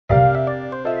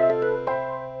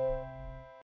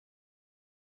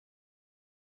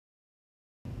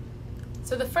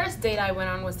So the first date I went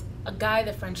on was a guy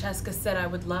that Francesca said I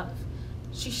would love.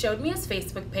 She showed me his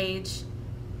Facebook page,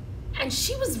 and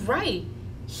she was right.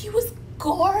 He was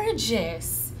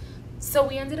gorgeous. So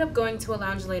we ended up going to a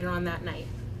lounge later on that night.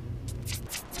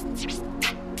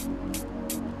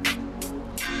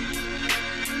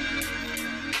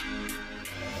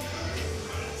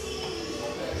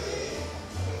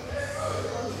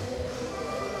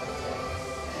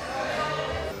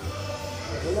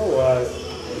 Hello,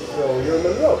 so you're in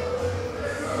Monroe?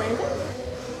 Brandon?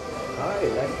 Hi,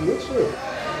 nice to meet you.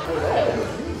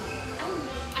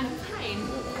 I'm fine.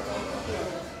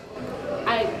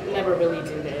 I never really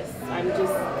do this. I'm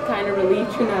just kind of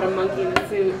relieved you're not a monkey in a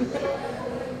suit.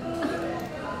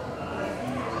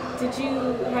 Did you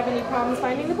have any problems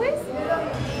finding the place?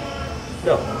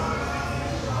 No.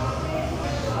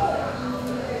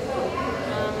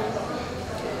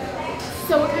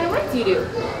 So what kind of work do you do?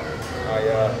 I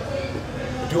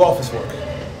do office work.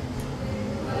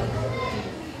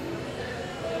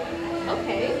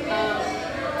 Okay.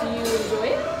 Do you enjoy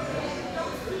it?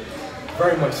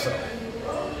 Very much so.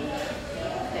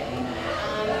 Okay.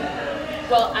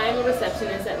 Well, I'm a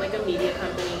receptionist at like a media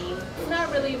company. It's not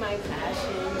really my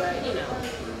passion, but you know.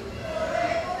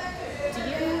 Do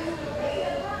you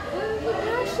have a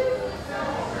passion?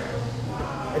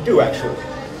 I do, actually.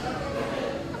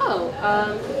 Oh,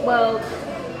 well,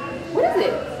 what is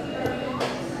it?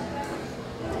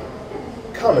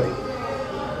 Comedy.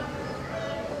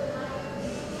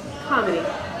 Comedy.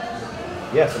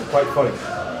 Yes, I'm quite funny.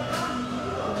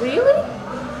 Really?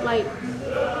 Like,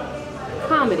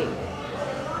 comedy?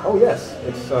 Oh, yes.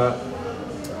 It's,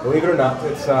 believe it or not,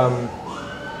 it's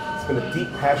been a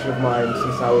deep passion of mine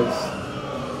since I was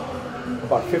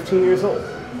about 15 years old.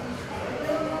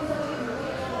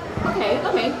 Okay.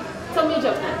 Tell me a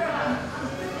joke then.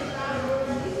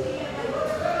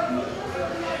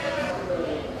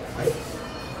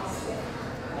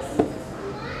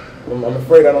 I'm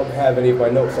afraid I don't have any of my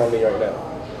notes on me right now.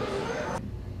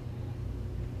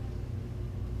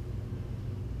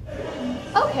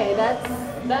 Okay,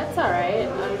 that's all right.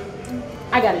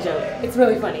 I got a joke. It's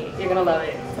really funny. You're gonna love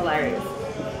it. It's hilarious.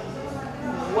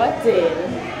 What did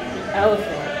the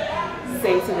elephant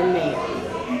say to the man?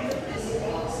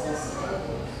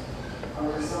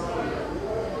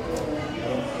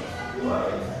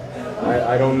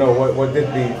 I don't know. What did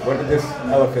this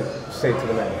elephant say to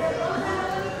the man?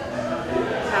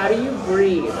 How do you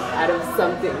breathe out of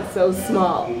something so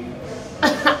small?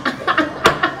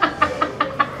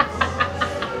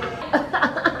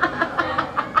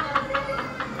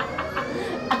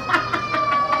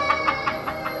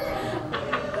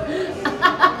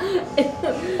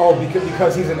 Oh,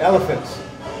 because he's an elephant.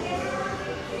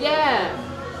 Yeah.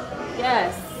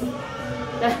 Yes.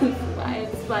 That's why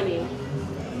it's funny.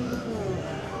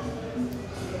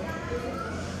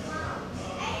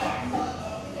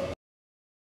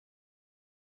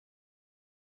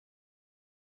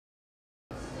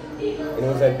 And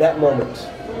it was at that moment,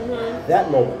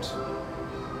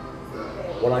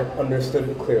 when I understood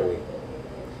it clearly.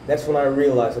 That's when I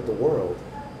realized that the world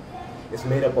is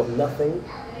made up of nothing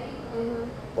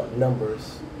but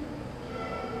numbers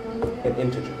and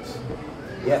integers.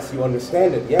 Yes, you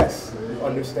understand it. Yes, you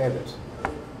understand it.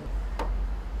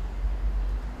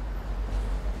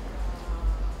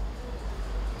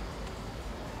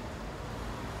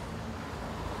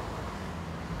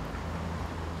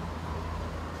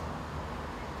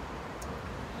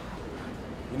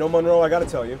 You know, Monroe, I gotta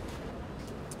tell you,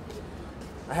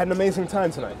 I had an amazing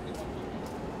time tonight.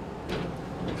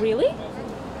 Really?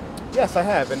 Yes, I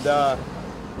have, and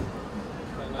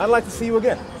I'd like to see you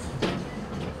again.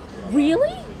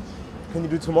 Really? Can you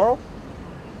do tomorrow?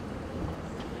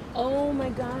 Oh my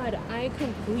God, I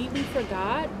completely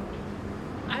forgot.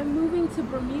 I'm moving to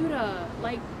Bermuda,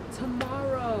 like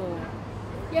tomorrow.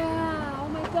 Yeah, oh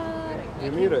my God.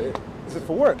 Bermuda, is it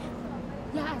for work?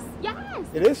 Yes.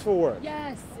 It is for work.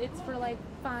 Yes, it's for like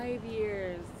 5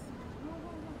 years.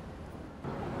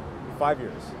 5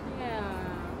 years. Yeah,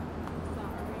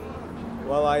 sorry.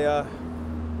 Well,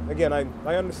 again, I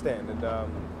understand, and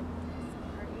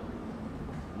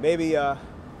maybe I'll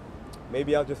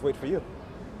just wait for you.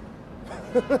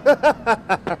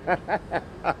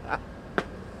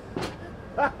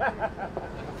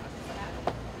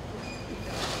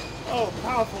 Oh,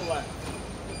 powerful laugh.